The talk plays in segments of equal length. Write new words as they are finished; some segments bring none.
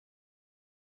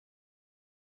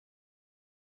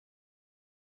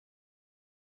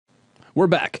We're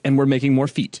back, and we're making more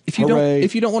feet. If you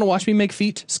don't want to watch me make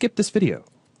feet, skip this video.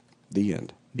 The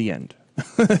end. The end.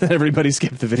 Everybody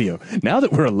skip the video. Now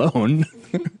that we're alone.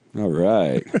 All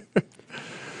right.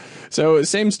 So,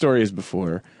 same story as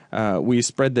before. We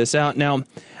spread this out. Now,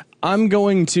 I'm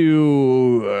going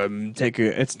to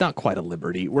it's not quite a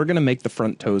liberty. We're going to make the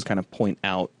front toes kind of point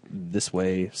out this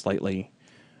way slightly.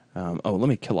 Let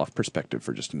me kill off perspective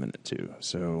for just a minute, too.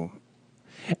 So,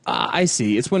 I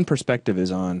see. It's when perspective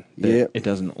is on that it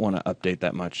doesn't want to update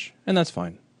that much. And that's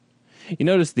fine. You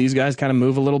notice these guys kind of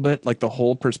move a little bit, like the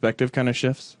whole perspective kind of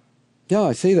shifts? Yeah,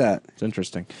 I see that. It's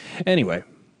interesting. Anyway,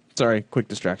 sorry, quick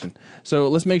distraction. So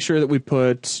let's make sure that we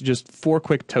put just 4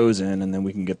 quick toes in, and then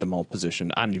we can get them all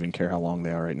positioned. I don't even care how long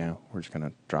they are right now. We're just kind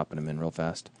of dropping them in real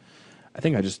fast. I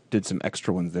think I just did some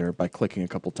extra ones there by clicking a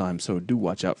couple times, so do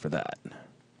watch out for that.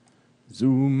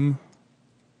 Zoom.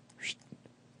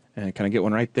 And can I get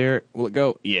one right there? Will it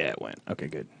go? Yeah, it went. Okay,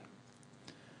 good.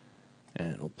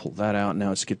 And we'll pull that out. Now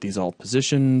let's get these all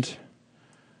positioned.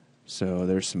 So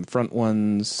there's some front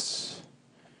ones.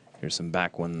 Here's some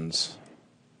back ones.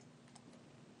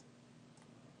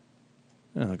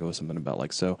 And I'll go with something about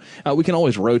like so. We can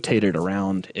always rotate it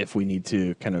around if we need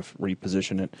to kind of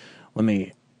reposition it. Let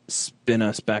me spin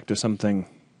us back to something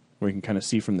where we can kind of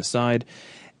see from the side.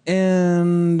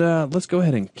 And let's go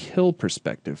ahead and kill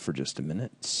perspective for just a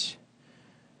minute.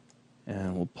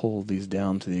 And we'll pull these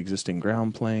down to the existing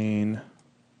ground plane.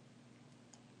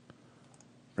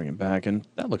 Bring it back, and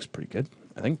that looks pretty good,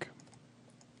 I think.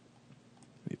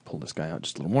 Let me pull this guy out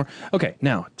just a little more. Okay,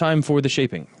 now, time for the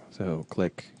shaping. So,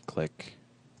 click, click.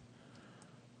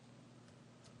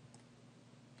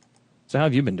 So how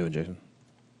have you been doing, Jason?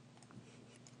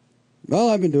 Well,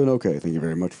 I've been doing okay. Thank you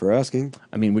very mumuch for asking.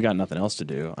 I mean, we got nothing else to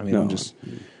do. I mean, no. I'm just...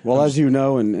 Well, as you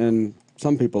know, and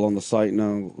some people on the site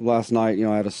know, last night,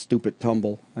 I had a stupid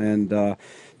tumble and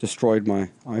destroyed my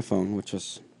iPhone, which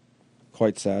is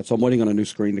quite sad. So I'm waiting on a new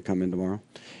screen to come in tomorrow.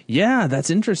 Yeah, that's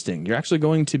interesting. You're actually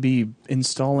going to be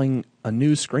installing a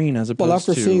new screen as opposed to... Well,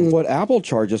 after seeing what Apple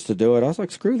charges to do it, I was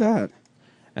like, screw that.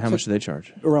 And how much do they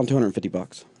charge? Around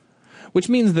 $250. Which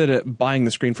means that buying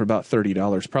the screen for about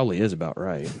 $30 probably is about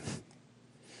right.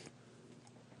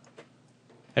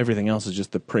 Everything else is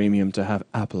just the premium to have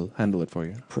Apple handle it for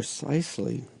you.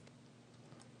 Precisely.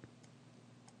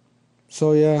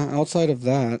 So, yeah, outside of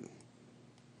that,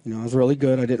 it was really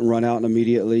good. I didn't run out and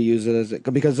immediately use it as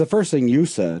because the first thing you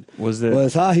said was you're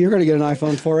going to get an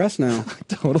iPhone 4S now.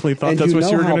 I totally thought that's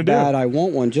what you were going to do. And you know how bad I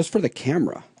want one just for the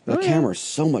camera. The camera's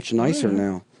so much nicer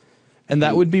now. And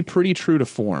that would be pretty true to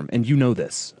form, and you know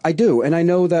this. I do, and I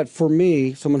know that for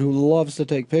me, someone who loves to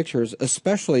take pictures,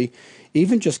 especially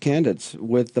even just candids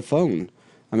with the phone.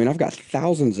 I mean, I've got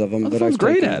thousands of them that I've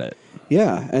great at it.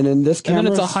 Yeah, and in this camera, and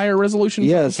then it's a higher resolution.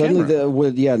 Yeah, suddenly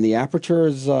and the aperture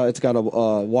is it's got a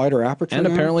wider aperture, and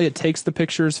apparently it takes the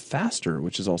pictures faster,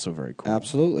 which is also very cool.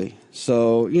 Absolutely.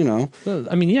 So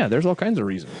I mean, yeah, there's all kinds of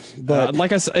reasons. But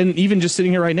like I said, and even just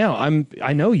sitting here right now,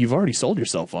 I know you've already sold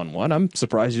yourself on one. I'm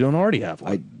surprised you don't already have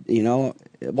one.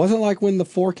 It wasn't like when the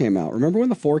 4 came out. Remember when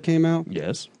the 4 came out?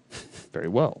 Yes, very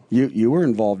well. You were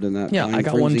involved in that. Yeah, I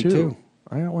got one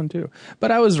too.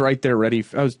 But I was right there ready.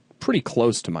 I was pretty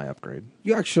close to my upgrade.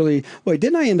 You actually... Wait,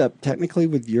 didn't I end up technically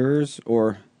with yours?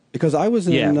 Or... Because I was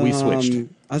in... Yeah, we switched.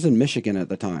 I was in Michigan at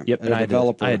the time. Yep, and I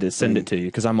had to send it to you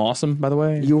because I'm awesome, by the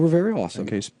way. You were very awesome. In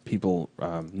case people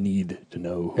need to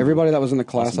know. Everybody that was in the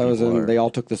class I was in, they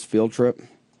all took this field trip.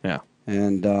 Yeah.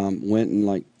 And went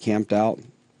and camped out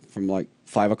from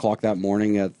 5 o'clock that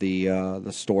morning at the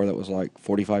store that was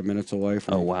 45 minutes away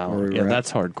from... Oh, wow. Yeah,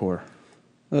 that's hardcore.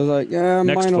 I was like, yeah,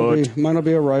 mine will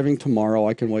be arriving tomorrow.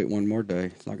 I can wait one more day.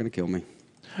 It's not going to kill me.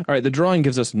 All right, the drawing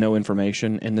gives us no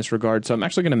information in this regard, so I'm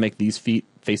actually going to make these feet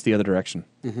face the other direction.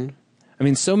 Mm-hmm. I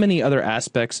mean, so many other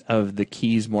aspects of the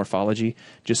keys morphology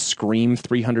just scream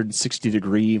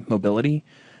 360-degree mobility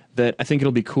that I think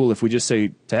it'll be cool if we just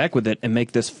say, to heck with it, and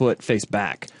make this foot face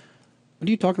back. What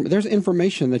are you talking about? There's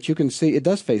information that you can see. It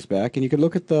does face back, and you can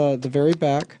look at the very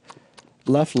back,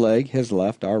 left leg, his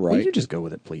left, our right. Will you just go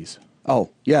with it, please?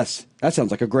 Oh, yes. That sounds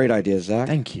like a great idea, Zach.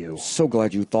 Thank you. So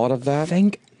glad you thought of that.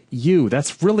 Thank you.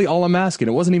 That's really all I'm asking.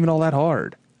 It wasn't even all that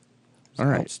hard. All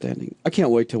right. Outstanding. I can't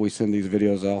wait till we send these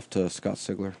videos off to Scott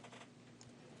Sigler.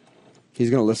 He's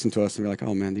going to listen to us and be like,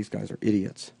 oh, man, these guys are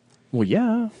idiots. Well,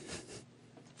 yeah.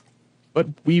 But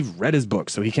we've read his book,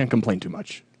 so he can't complain too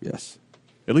much. Yes.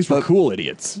 At least we're cool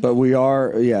idiots. But we are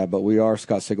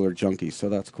Scott Sigler junkies, so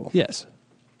that's cool. Yes.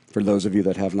 For those of you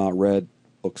that have not read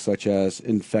books such as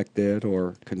Infected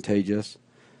or Contagious.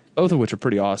 both of which are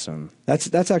pretty awesome.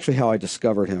 That's actually how I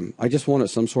discovered him. I just wanted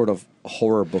some sort of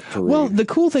horror book to read. Well, the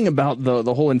cool thing about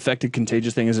the whole infected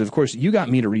contagious thing is, of course, you got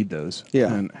me to read those.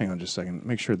 Yeah. And hang on just a second.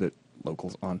 Make sure that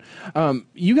local's on.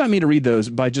 You got me to read those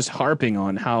by just harping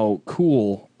on how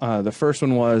cool the first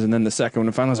one was, and then the second one.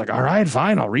 And finally, I was like, all right,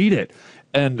 fine, I'll read it.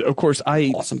 And of course,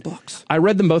 awesome books. I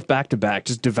read them both back to back,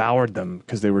 just devoured them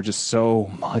because they were just so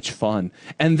much fun.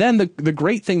 And then the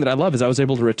great thing that I love is I was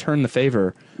able to return the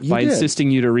favor by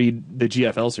insisting you to read the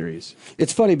GFL series.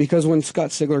 It's funny because when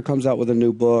Scott Sigler comes out with a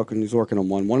new book and he's working on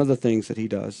one of the things that he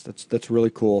does that's really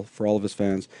cool for all of his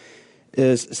fans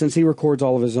is since he records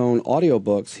all of his own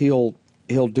audiobooks,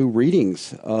 he'll do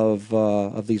readings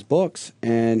of these books,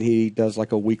 and he does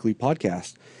like a weekly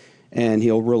podcast, and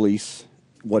he'll release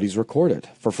what he's recorded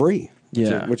for free,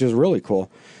 which is really cool.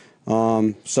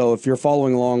 So if you're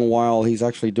following along a while, he's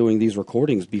actually doing these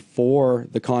recordings before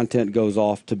the content goes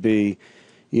off to be,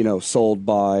 sold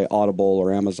by Audible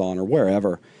or Amazon or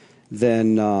wherever.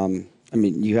 Then,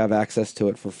 you have access to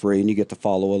it for free, and you get to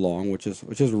follow along, which is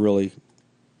really,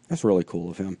 that's really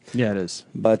cool of him. Yeah, it is.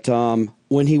 But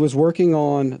when he was working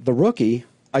on The Rookie,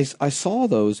 I saw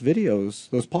those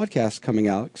videos, those podcasts coming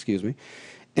out,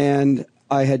 and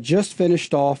I had just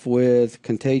finished off with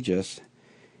Contagious,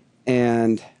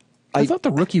 and I thought The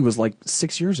Rookie was like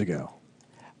 6 years ago.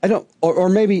 I don't, or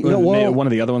maybe one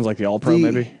of the other ones, like the All Pro,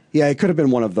 maybe. Yeah, it could have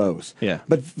been one of those. Yeah,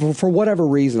 but for whatever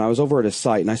reason, I was over at his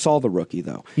site and I saw The Rookie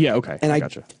though. Yeah, okay, and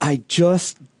gotcha.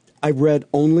 I read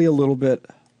only a little bit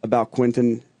about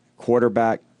Quentin,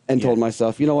 quarterback, and told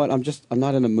myself, you know what, I'm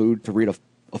not in a mood to read a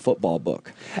football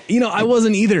book. I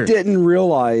wasn't either. Didn't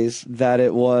realize that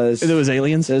it was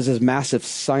aliens. It was this massive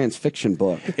science fiction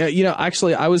book. Yeah,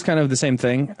 actually, I was kind of the same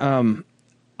thing.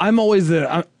 I'm always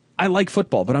I like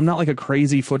football, but I'm not like a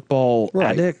crazy football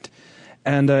addict.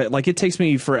 And it takes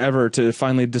me forever to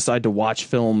finally decide to watch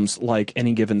films like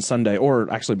Any Given Sunday,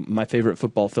 or actually my favorite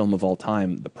football film of all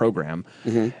time, The Program.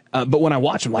 Mm-hmm. But when I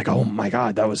watch, I'm like, oh my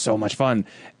God, that was so much fun.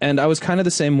 And I was kind of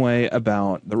the same way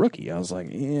about The Rookie. I was like,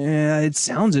 yeah, it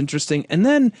sounds interesting. And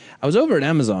then I was over at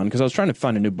Amazon because I was trying to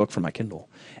find a new book for my Kindle,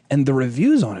 and the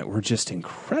reviews on it were just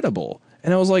incredible.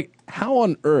 And I was like, how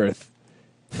on earth,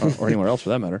 or anywhere else for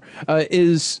that matter,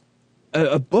 is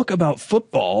a book about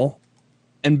football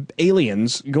and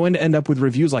aliens going to end up with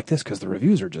reviews like this, because the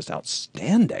reviews are just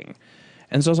outstanding.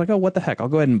 And so I was like, oh, what the heck? I'll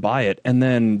go ahead and buy it, and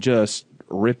then just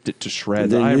ripped it to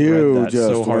shreds. And then you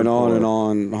just went on and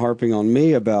on, harping on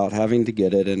me about having to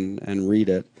get it and read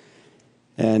it.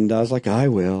 And I was like, I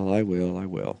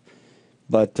will.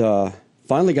 But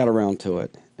finally got around to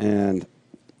it, and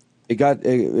it got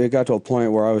to a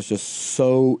point where I was just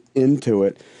so into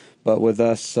it. But with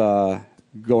us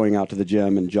going out to the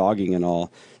gym and jogging and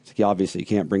all, obviously you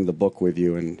can't bring the book with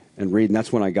you and read. And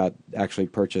that's when I actually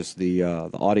purchased the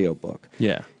audio book.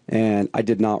 Yeah. And I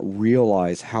did not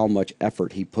realize how much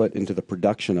effort he put into the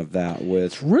production of that.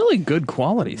 It's really good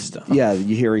quality stuff. Yeah,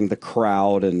 you're hearing the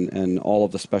crowd and all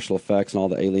of the special effects, and all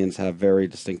the aliens have very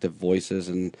distinctive voices,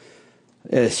 and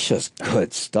it's just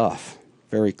good stuff.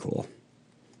 Very cool.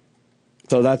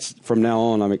 So that's from now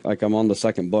on. I'm on the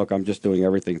second book. I'm just doing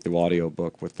everything through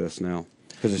audiobook with this now,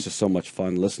 because it's just so much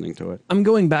fun listening to it. I'm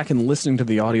going back and listening to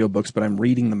the audiobooks, but I'm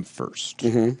reading them first.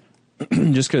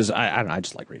 Mm-hmm. Just because I don't know, I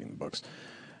just like reading the books.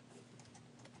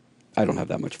 I don't have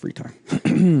that much free time.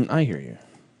 I hear you.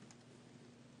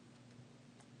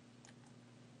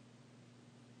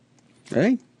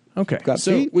 Hey. Okay.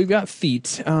 So feet? We've got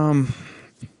feet. I'm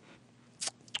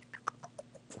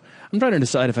trying to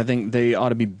decide if I think they ought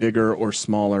to be bigger or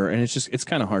smaller, and it's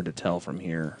kind of hard to tell from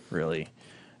here, really.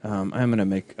 I'm going to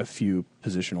make a few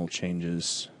positional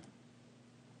changes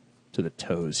to the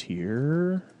toes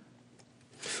here.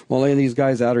 Well, laying these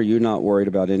guys out, are you not worried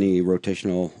about any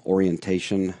rotational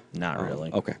orientation? Not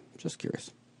really. Okay, just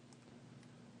curious.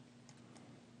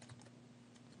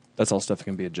 That's all stuff that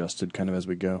can be adjusted kind of as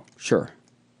we go. Sure.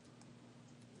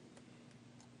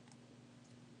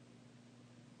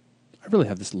 I really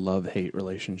have this love-hate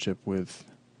relationship with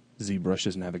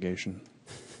ZBrush's navigation.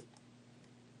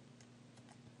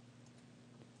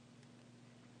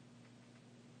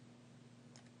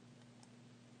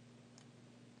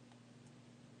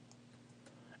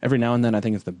 Every now and then I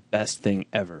think it's the best thing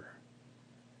ever.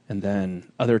 And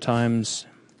then other times,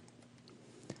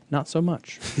 not so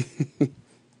much.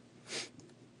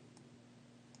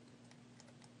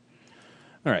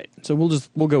 All right, so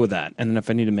we'll go with that. And then if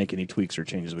I need to make any tweaks or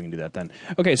changes, we can do that then.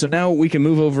 Okay, so now we can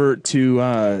move over to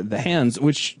the hands,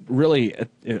 which really,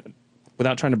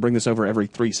 without trying to bring this over every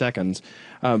 3 seconds,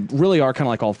 really are kind of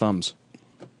like all thumbs.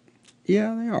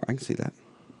 Yeah, they are. I can see that.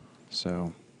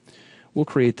 So we'll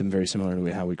create them very similar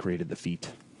to how we created the feet.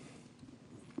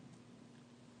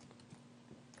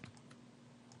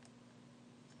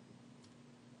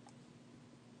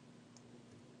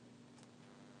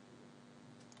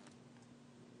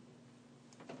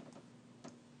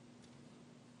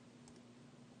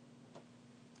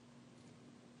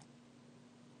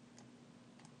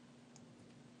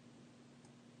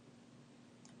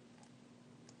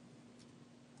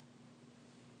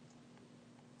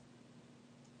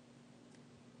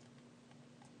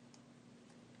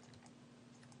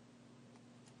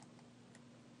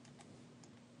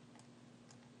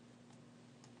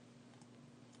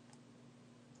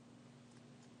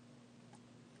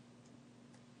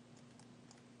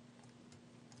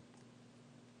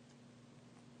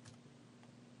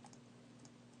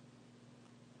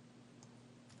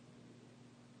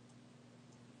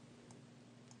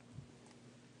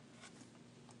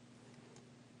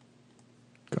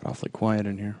 Awfully quiet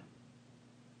in here.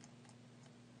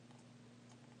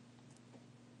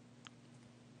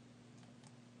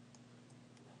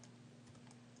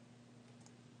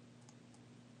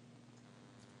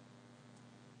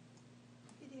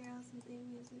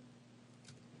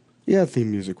 Yeah,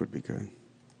 theme music would be good.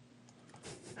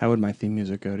 How would my theme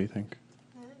music go, do you think?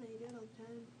 I don't know, you do it all the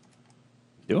time.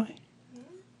 Do I? Yeah?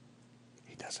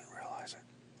 He doesn't realize it.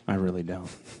 I really don't.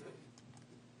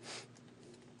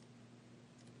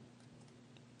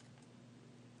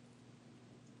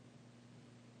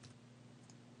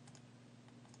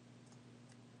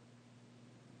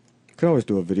 You could always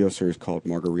do a video series called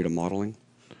Margarita Modeling.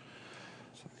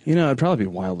 You know, it'd probably be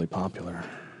wildly popular.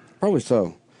 Probably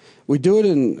so. We do it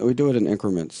in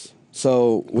increments.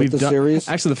 So with series,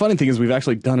 actually, the funny thing is we've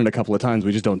actually done it a couple of times.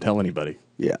 We just don't tell anybody.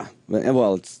 yeah. And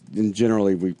well,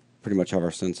 generally we pretty much have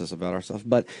our senses about ourselves.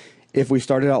 But if we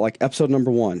started out like episode number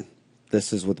 1,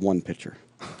 this is with 1 picture.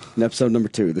 And episode number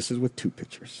 2, this is with 2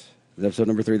 pictures. And episode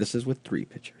number 3, this is with 3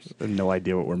 pictures. I have no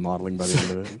idea what we're modeling by the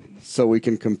end of it. So we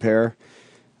can compare,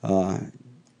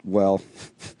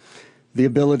 the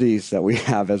abilities that we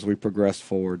have as we progress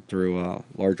forward through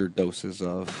larger doses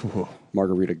of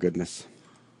margarita goodness.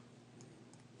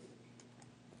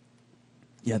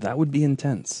 Yeah, that would be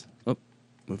intense. Oh,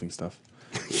 moving stuff.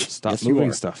 Stop Yes, you moving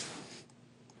are. stuff.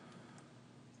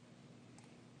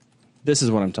 This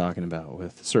is what I'm talking about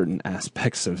with certain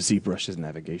aspects of ZBrush's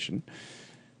navigation.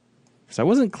 Because I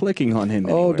wasn't clicking on him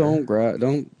Oh, anywhere.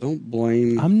 don't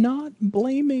blame I'm not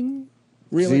blaming.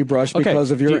 Really? ZBrush because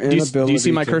of your inability. Do you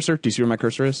see my to- cursor? Do you see where my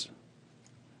cursor is?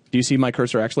 Do you see my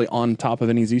cursor actually on top of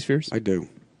any Z-spheres? I do.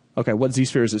 Okay, what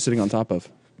Z-sphere is it sitting on top of?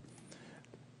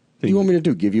 What do you want me to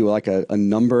do? Give you like a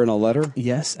number and a letter?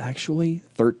 Yes, actually.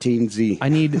 13Z. I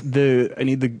need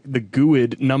the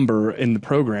GUID number in the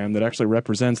program that actually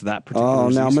represents that particular Oh,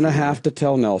 now I'm going to Z-sphere. have to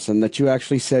tell Nelson that you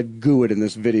actually said GUID in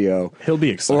this video. He'll be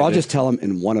excited. Or I'll just tell him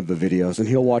in one of the videos, and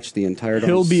he'll watch the entire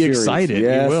He'll be series. excited.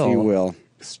 Yes, he will.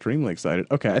 Extremely excited.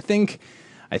 Okay, I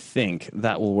think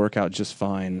that will work out just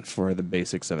fine for the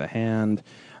basics of a hand.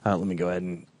 Let me go ahead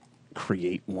and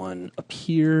create one up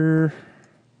here.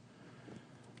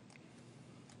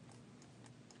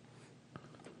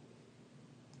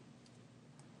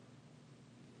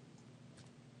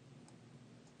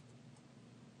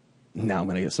 Now I'm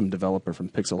going to get some developer from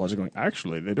Pixelogic going,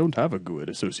 actually, they don't have a GUID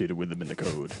associated with them in the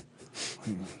code.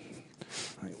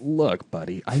 Like, look,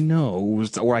 buddy, I know,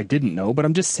 or I didn't know, but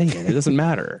I'm just saying, it doesn't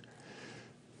matter.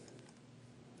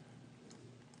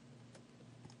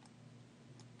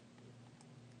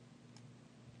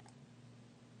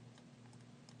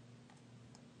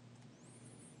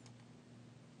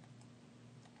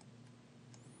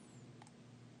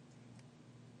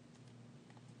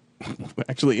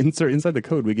 Actually, inside the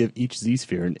code, we give each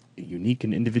Z-sphere a unique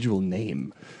and individual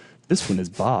name. This one is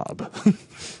Bob.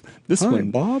 Hi,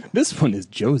 Bob. This one is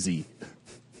Josie.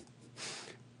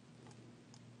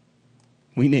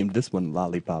 We named this one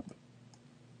Lollipop.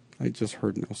 I just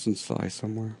heard Nelson sigh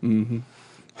somewhere. Mm-hmm.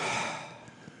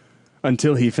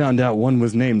 Until he found out one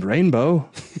was named Rainbow.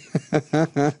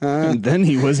 And then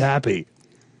he was happy.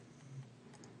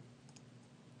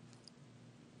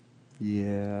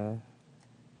 Yeah.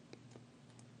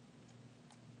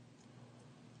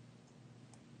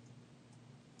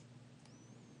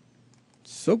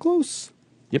 So close.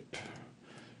 Yep.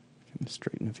 Can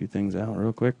straighten a few things out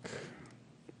real quick.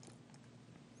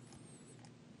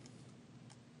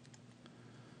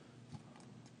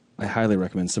 I highly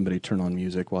recommend somebody turn on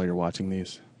music while you're watching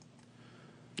these.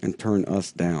 And turn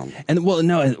us down. And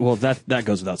that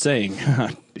goes without saying.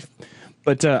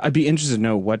 But I'd be interested to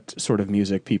know what sort of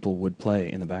music people would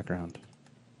play in the background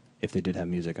if they did have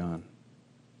music on.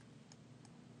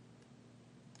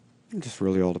 It just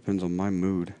really all depends on my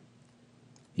mood.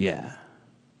 Yeah.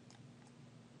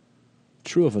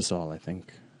 True of us all, I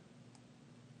think.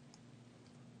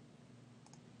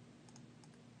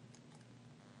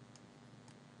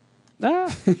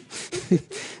 Ah,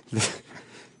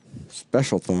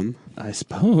 Special thumb. I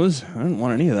suppose. I didn't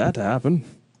want any of that to happen.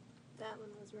 That one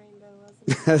was rainbow,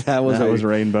 wasn't it? that Was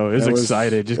Rainbow. It was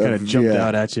excited. Just kind of jumped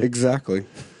out at you. Exactly.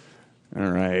 All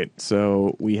right.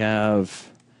 So we have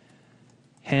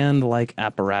hand-like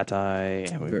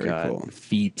apparati. We've Very got cool.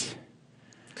 feet.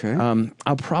 Okay.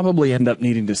 I'll probably end up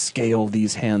needing to scale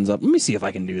these hands up. Let me see if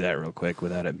I can do that real quick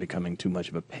without it becoming too much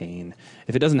of a pain.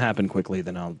 If it doesn't happen quickly,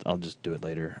 then I'll just do it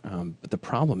later. But the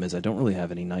problem is I don't really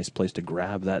have any nice place to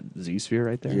grab that Z-sphere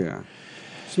right there. Yeah.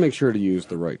 Just make sure to use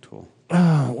the right tool.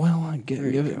 Well, There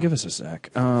you go. give us a sec.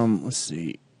 Let's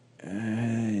see.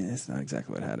 That's not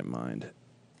exactly what I had in mind.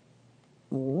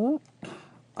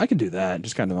 I could do that,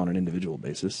 just kind of on an individual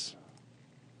basis.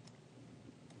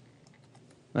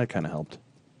 That kind of helped.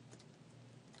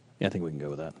 Yeah, I think we can go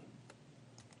with that.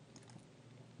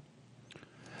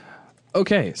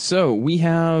 Okay, so we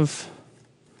have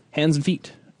hands and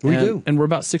feet. We do. And we're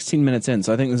about 16 minutes in,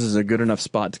 so I think this is a good enough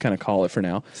spot to kind of call it for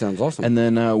now. Sounds awesome. And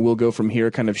then we'll go from here,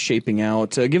 kind of shaping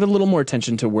out, give it a little more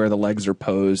attention to where the legs are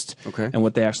posed and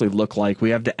what they actually look like.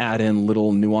 We have to add in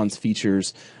little nuanced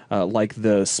features like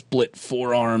the split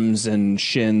forearms and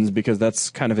shins, because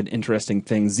that's kind of an interesting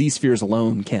thing. ZSpheres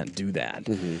alone can't do that.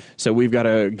 So we've got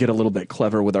to get a little bit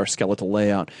clever with our skeletal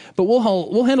layout. But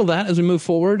we'll handle that as we move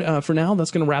forward. For now, that's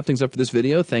going to wrap things up for this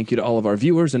video. Thank you to all of our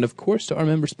viewers and, of course, to our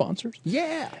member sponsors.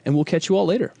 Yeah. And we'll catch you all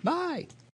later. Bye.